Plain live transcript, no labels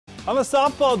On the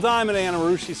softball diamond, Anna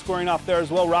Marucci scoring off there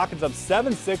as well. Rockets up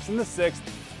 7-6 in the sixth.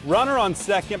 Runner on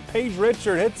second. Paige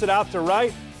Richard hits it out to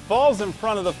right. Falls in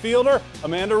front of the fielder.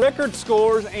 Amanda Rickard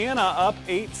scores. Anna up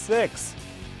 8-6.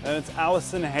 Then it's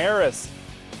Allison Harris.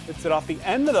 Hits it off the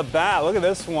end of the bat. Look at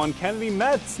this one. Kennedy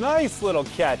Metz. Nice little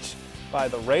catch by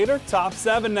the Raider. Top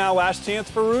seven now. Last chance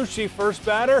for Rucci. First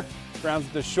batter. Grounds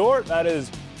it to short. That is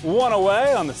one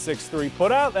away on the 6-3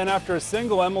 putout. Then after a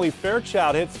single, Emily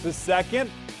Fairchild hits the second.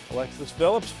 Alexis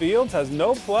Phillips Fields has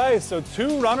no play, so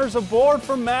two runners aboard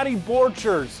for Maddie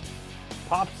Borchers.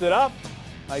 Pops it up.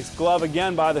 Nice glove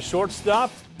again by the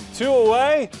shortstop. Two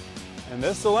away, and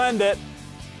this will end it.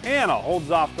 Anna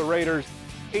holds off the Raiders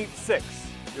 8-6,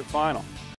 your final.